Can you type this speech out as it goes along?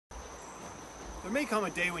There may come a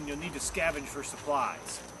day when you'll need to scavenge for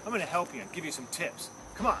supplies. I'm gonna help you and give you some tips.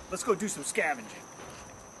 Come on, let's go do some scavenging.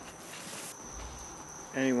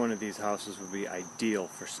 Any one of these houses would be ideal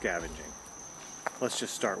for scavenging. Let's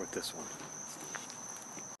just start with this one.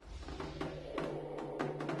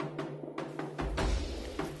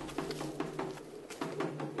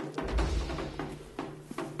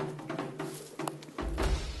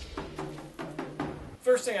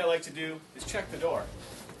 First thing I like to do is check the door.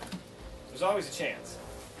 There's always a chance.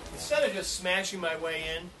 Instead of just smashing my way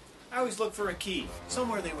in, I always look for a key,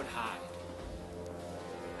 somewhere they would hide.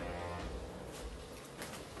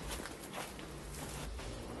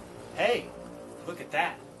 Hey, look at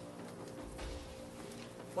that.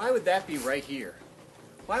 Why would that be right here?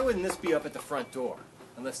 Why wouldn't this be up at the front door?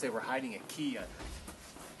 Unless they were hiding a key under it.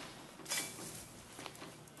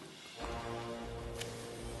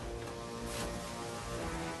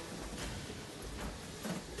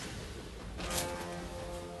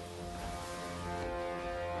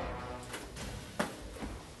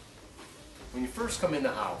 When you first come in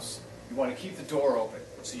the house, you want to keep the door open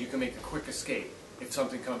so you can make a quick escape if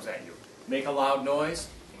something comes at you. Make a loud noise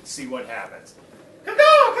and see what happens.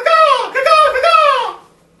 Caw-caw! Caw-caw! Caw-caw! Caw-caw!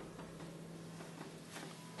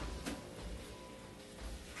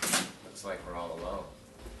 Looks like we're all alone.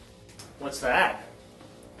 What's that?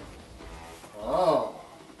 Oh,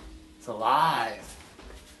 it's alive.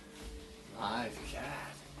 Live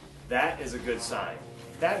cat. That is a good sign.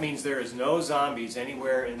 That means there is no zombies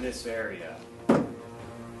anywhere in this area.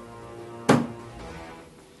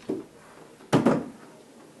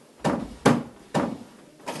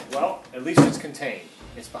 Well, at least it's contained.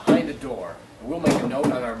 It's behind a door. We'll make a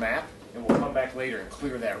note on our map, and we'll come back later and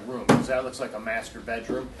clear that room, because that looks like a master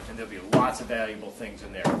bedroom, and there'll be lots of valuable things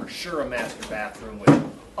in there. For sure a master bathroom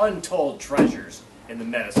with untold treasures in the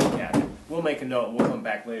medicine cabinet. We'll make a note, and we'll come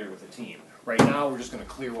back later with a team. Right now, we're just going to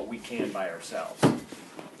clear what we can by ourselves. There's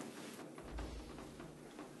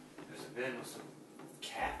a bin with some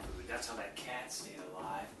cat food. That's how that cat stayed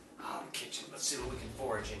alive. Oh, the kitchen. Let's see what we can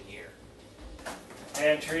forage in here.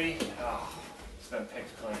 Pantry. Oh, it's been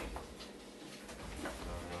picked clean.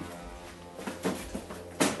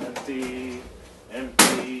 Empty.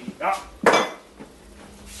 Empty. Oh! Look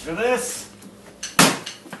at this!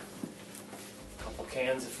 Couple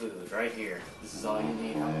cans of food right here. This is all you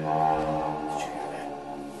need. Did you hear that?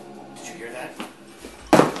 Did you hear that?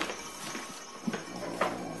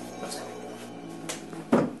 What's that?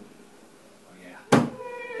 Oh yeah.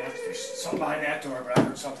 There's something behind that door, but I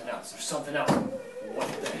heard something else. There's something else. What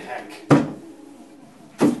the heck?